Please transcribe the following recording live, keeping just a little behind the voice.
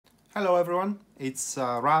Hello everyone, it's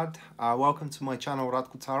Rad. Welcome to my channel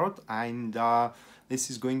Radko Tarot, and this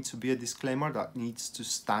is going to be a disclaimer that needs to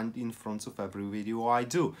stand in front of every video I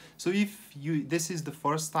do. So if this is the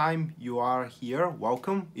first time you are here,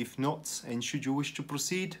 welcome. If not, and should you wish to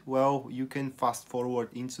proceed, well, you can fast forward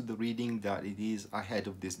into the reading that it is ahead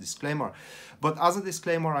of this disclaimer. But as a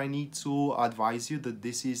disclaimer, I need to advise you that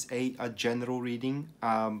this is a general reading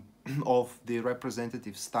of the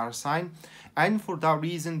representative star sign, and for that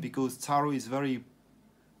reason, because tarot is very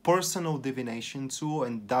personal divination tool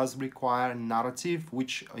and does require narrative,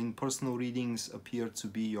 which in personal readings appear to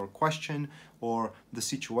be your question or the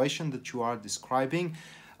situation that you are describing.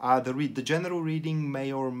 The general reading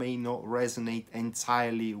may or may not resonate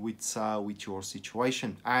entirely with your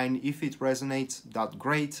situation, and if it resonates, that's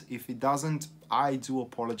great. If it doesn't, I do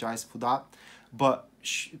apologize for that, but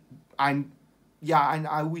and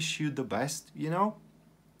I wish you the best, you know,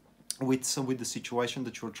 with the situation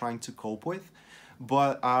that you're trying to cope with.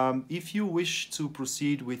 But if you wish to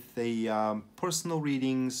proceed with the personal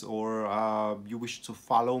readings, or you wish to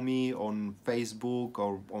follow me on Facebook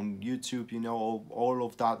or on YouTube, you know, all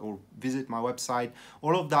of that, or visit my website,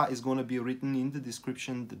 all of that is going to be written in the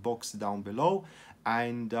description box down below.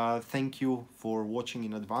 And thank you for watching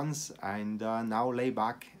in advance, and now lay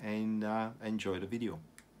back and enjoy the video.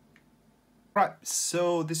 Right,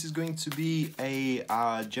 so this is going to be a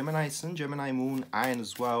Gemini Sun, Gemini Moon, and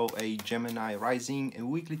as well a Gemini Rising, a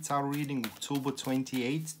weekly tarot reading October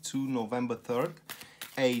 28th to November 3rd,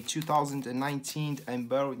 a 2019, and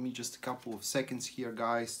bear with me just a couple of seconds here,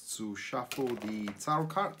 guys, to shuffle the tarot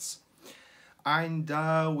cards, and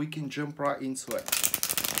we can jump right into it.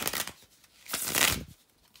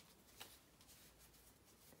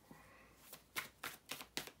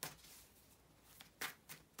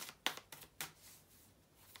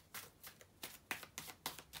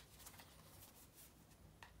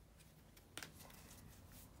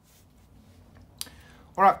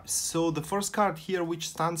 Alright, so the first card here, which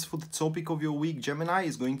stands for the topic of your week, Gemini,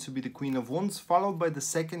 is going to be the Queen of Wands, followed by the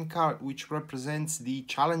second card, which represents the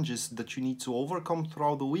challenges that you need to overcome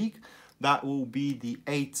throughout the week. That will be the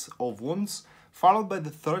Eight of Wands, followed by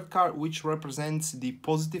the third card, which represents the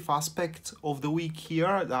positive aspect of the week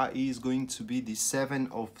here. That is going to be the Seven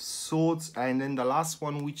of Swords. And then the last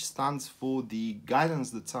one, which stands for the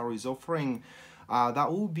guidance that Tarot is offering,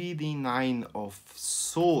 that will be the Nine of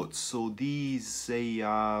Swords. So these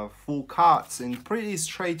four cards and pretty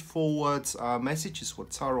straightforward messages what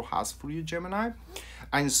Tarot has for you, Gemini.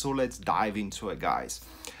 And so let's dive into it, guys.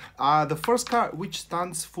 The first card, which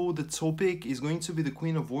stands for the topic, is going to be the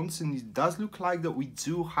Queen of Wands, and it does look like that we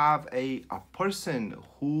do have a person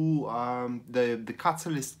who the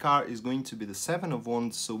catalyst card is going to be the Seven of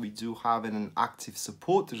Wands. So we do have an active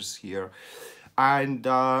supporters here. And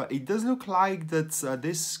it does look like that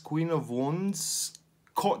this Queen of Wands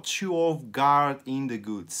caught you off guard in the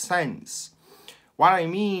good sense. What I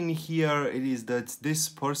mean here it is that this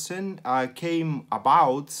person came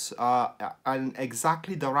about at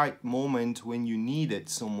exactly the right moment when you needed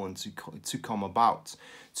someone to come about,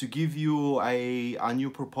 to give you a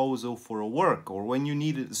new proposal for a work, or when you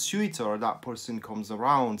needed a suitor, that person comes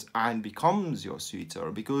around and becomes your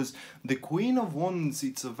suitor. Because the Queen of Wands,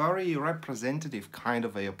 it's a very representative kind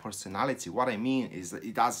of a personality. What I mean is that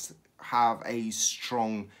it does have a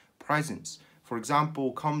strong presence. For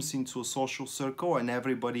example, comes into a social circle and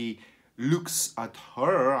everybody looks at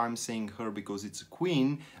her, I'm saying her because it's a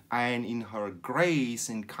queen, and in her grace,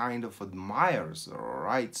 and kind of admires her,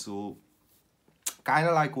 right? So kind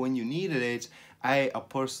of like when you needed it, a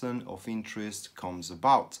person of interest comes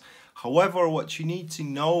about. However, what you need to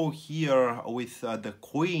know here with the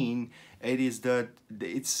queen, it is that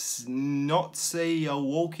it's not, say, a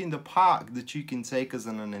walk in the park that you can take as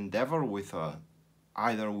an endeavor with her,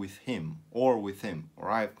 either with him or with him, all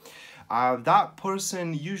right? That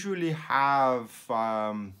person usually have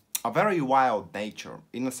a very wild nature,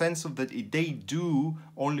 in the sense of that they do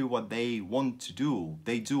only what they want to do.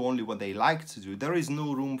 They do only what they like to do. There is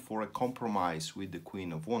no room for a compromise with the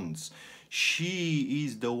Queen of Wands. She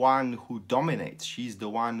is the one who dominates. She's the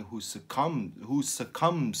one who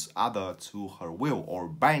succumbs other to her will, or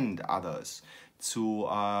bend others to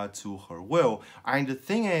her will. And the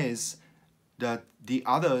thing is that the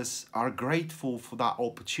others are grateful for that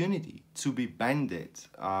opportunity to be bended,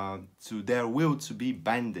 to their will to be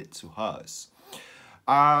bended to hers.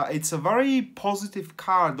 It's a very positive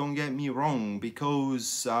card, don't get me wrong,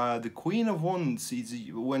 because the Queen of Wands, is,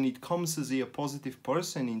 when it comes as a positive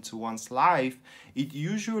person into one's life, it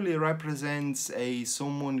usually represents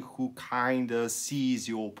someone who kind of sees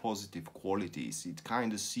your positive qualities. It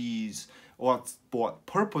kind of sees what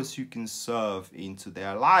purpose you can serve into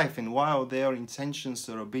their life. And while their intentions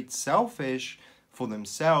are a bit selfish for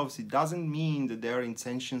themselves, it doesn't mean that their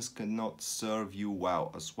intentions cannot serve you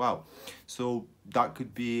well as well. So that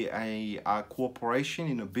could be a cooperation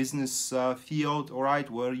in a business field, all right,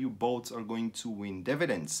 where you both are going to win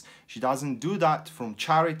dividends. She doesn't do that from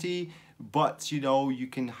charity, but you know, you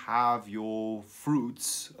can have your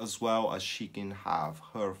fruits as well as she can have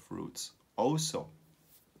her fruits also,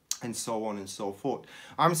 and so on and so forth.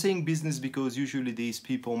 I'm saying business because usually these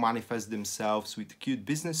people manifest themselves with acute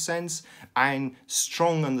business sense and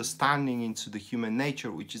strong understanding into the human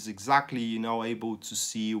nature, which is exactly, you know, able to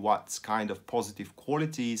see what kind of positive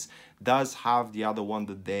qualities does have the other one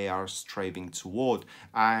that they are striving toward.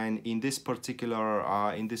 And in this particular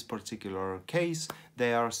case,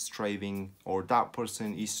 they are striving, or that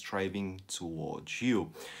person is striving towards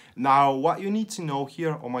you. Now, what you need to know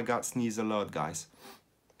here, oh my God, sneeze alert, guys.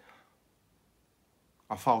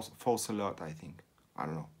 A false alert, I think. I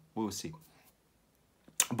don't know. We'll see.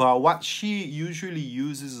 But what she usually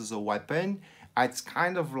uses as a weapon, it's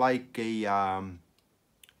kind of like a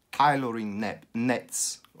tailoring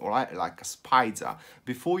nets, all right, like a spider.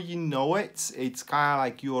 Before you know it, it's kind of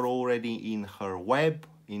like you're already in her web,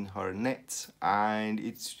 in her net, and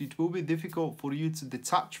it will be difficult for you to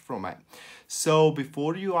detach from it. So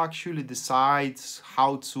before you actually decide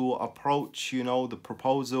how to approach, you know, the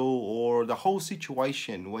proposal or the whole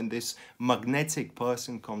situation when this magnetic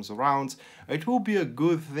person comes around, it will be a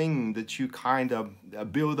good thing that you kind of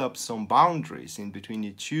build up some boundaries in between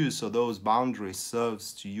you two, so those boundaries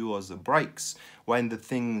serves to you as a brakes when the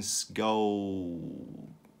things go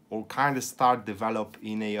or kind of start develop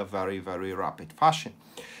in a very, very rapid fashion.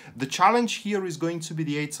 The challenge here is going to be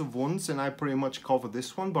the Eight of Wands, and I pretty much covered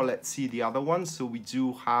this one, but let's see the other one. So we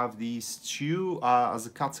do have these two as a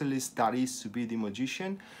catalyst, that is to be the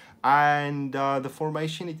Magician. And the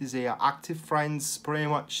formation, it is a active friends, pretty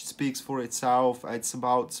much speaks for itself. It's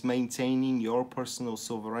about maintaining your personal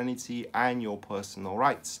sovereignty and your personal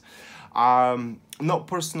rights. Not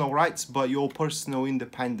personal rights, but your personal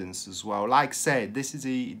independence as well. Like said, this is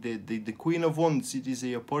the Queen of Wands. It is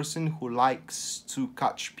a person who likes to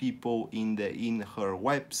catch people in her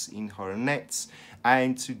webs, in her nets,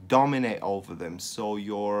 and to dominate over them. So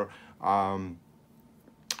your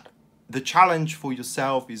the challenge for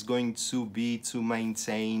yourself is going to be to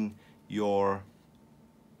maintain your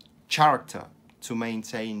character, to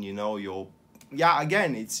maintain, you know, your, yeah,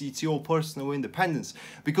 again, it's your personal independence.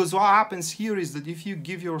 Because what happens here is that if you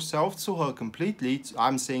give yourself to her completely,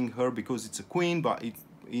 I'm saying her because it's a queen, but it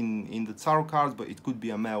in the tarot cards, but it could be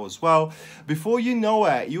a male as well. Before you know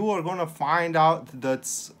it, you are gonna find out that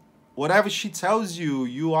whatever she tells you,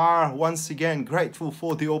 you are once again grateful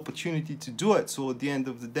for the opportunity to do it. So at the end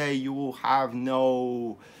of the day, you will have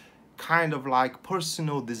no kind of like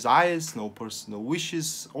personal desires, no personal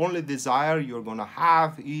wishes. Only desire you're gonna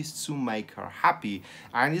have is to make her happy.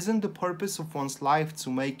 And isn't the purpose of one's life to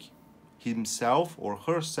make himself or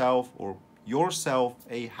herself or yourself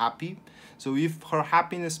a happy? So if her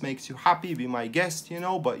happiness makes you happy, be my guest, you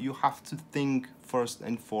know, but you have to think first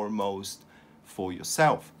and foremost for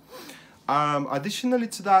yourself. Additionally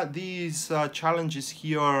to that, these challenges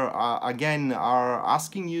here again are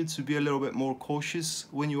asking you to be a little bit more cautious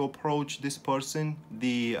when you approach this person.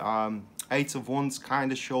 The Eight of Wands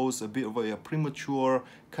kind of shows a bit of a premature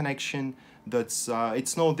connection. That's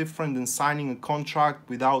it's no different than signing a contract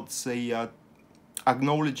without, say,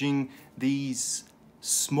 acknowledging these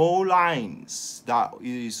small lines. That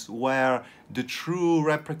is where the true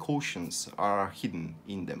repercussions are hidden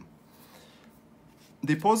in them.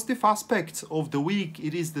 The positive aspect of the week,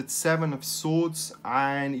 it is the Seven of Swords,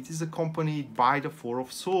 and it is accompanied by the Four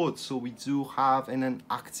of Swords. So we do have an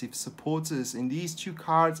active supporters, and these two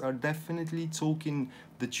cards are definitely talking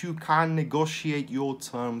that you can negotiate your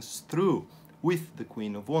terms through with the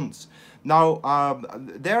Queen of Wands. Now,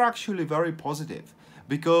 they're actually very positive,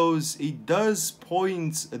 because it does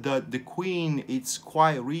point that the Queen is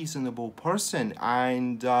quite a reasonable person,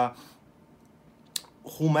 and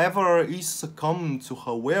whomever is succumbed to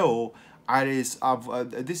her will, this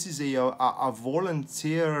is a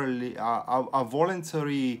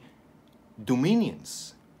voluntary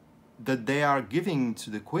dominions that they are giving to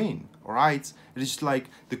the Queen. All right, it's like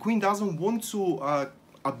the Queen doesn't want to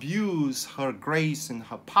abuse her grace and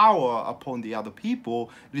her power upon the other people.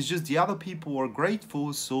 It's just the other people are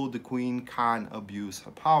grateful, so the Queen can abuse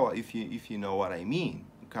her power, if you know what I mean.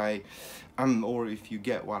 Okay, or if you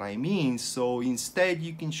get what I mean. So instead,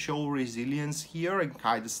 you can show resilience here and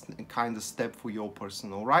kind of step for your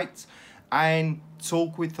personal rights, and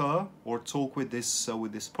talk with her or talk with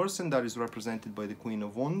this person that is represented by the Queen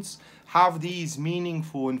of Wands. have these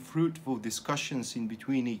meaningful and fruitful discussions in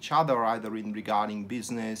between each other, either in regarding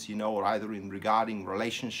business, you know, or either in regarding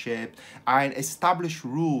relationship, and establish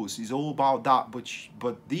rules. Is all about that,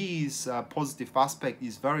 but these positive aspect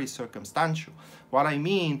is very circumstantial. What I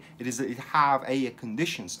mean, it is that it have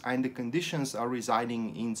conditions, and the conditions are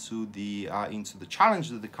residing into the challenge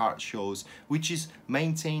that the card shows, which is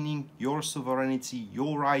maintaining your sovereignty,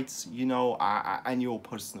 your rights, you know, and your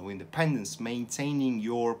personal independence, maintaining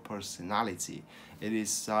your personality. It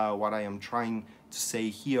is what I am trying to say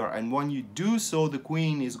here. And when you do so, the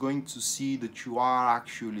queen is going to see that you are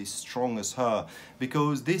actually strong as her,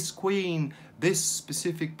 because this queen, this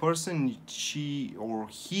specific person, she or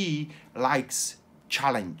he likes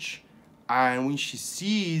challenge. And when she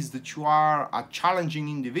sees that you are a challenging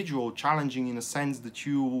individual, challenging in a sense that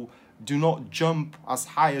you do not jump as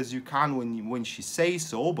high as you can when she says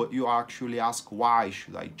so, but you actually ask, why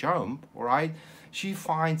should I jump? All right, she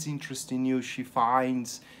finds interest in you. She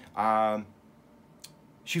finds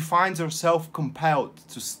herself compelled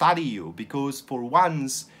to study you, because for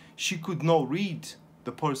once she could not read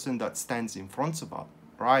the person that stands in front of her,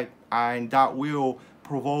 right? And that will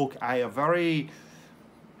provoke a very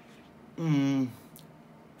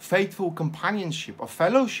faithful companionship, a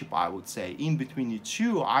fellowship, I would say, in between you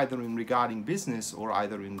two, either in regarding business or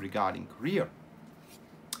either in regarding career.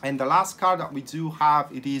 And the last card that we do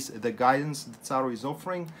have, it is the guidance that Tarot is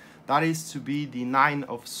offering. That is to be the Nine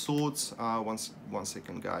of Swords. One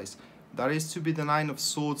second, guys. That is to be the Nine of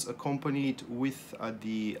Swords accompanied with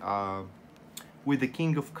the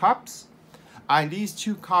King of Cups. And these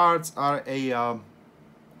two cards are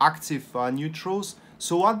active neutrals.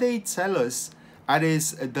 So what they tell us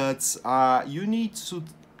is that you need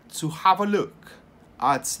to have a look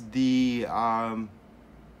at the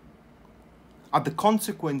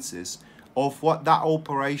consequences of what that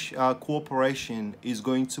cooperation is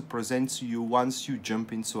going to present to you once you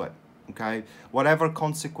jump into it. Okay, whatever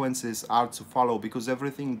consequences are to follow, because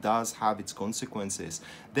everything does have its consequences.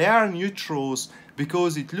 They are neutrals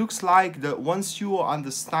because it looks like that once you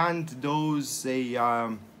understand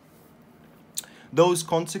those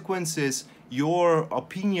consequences, your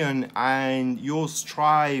opinion and your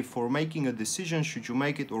strive for making a decision, should you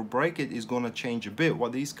make it or break it, is going to change a bit.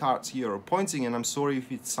 What these cards here are pointing, and I'm sorry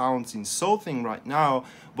if it sounds insulting right now,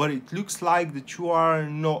 but it looks like that you are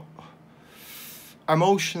not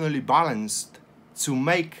emotionally balanced to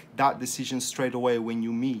make that decision straight away when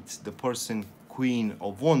you meet the person Queen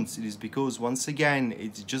of Wands. It is because, once again,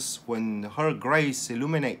 it's just when her grace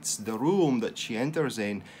illuminates the room that she enters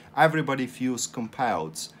in, everybody feels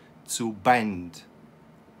compelled to bend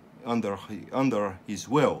under his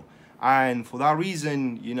will. And for that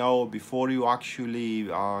reason, you know, before you actually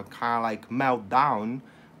kind of like melt down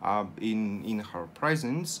in her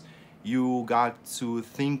presence, you got to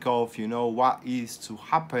think of, you know, what is to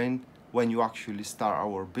happen when you actually start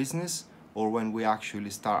our business, or when we actually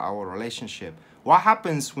start our relationship. What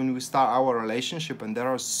happens when we start our relationship and there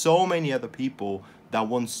are so many other people that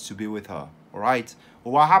wants to be with her, all right?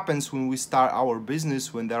 Or what happens when we start our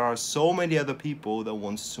business when there are so many other people that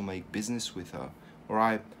wants to make business with her, all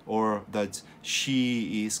right? Or that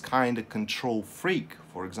she is kind of control freak,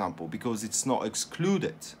 for example, because it's not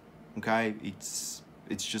excluded, okay? It's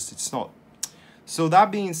not. So that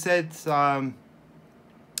being said,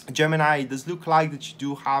 Gemini, it does look like that you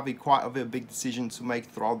do have quite a big decision to make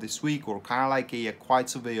throughout this week, or kind of like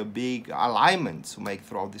quite a big alignment to make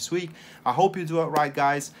throughout this week. I hope you do it right,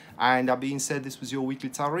 guys. And that being said, this was your weekly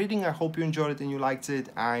tarot reading. I hope you enjoyed it and you liked it,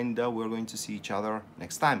 and we're going to see each other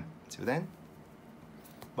next time. Till then,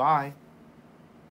 bye.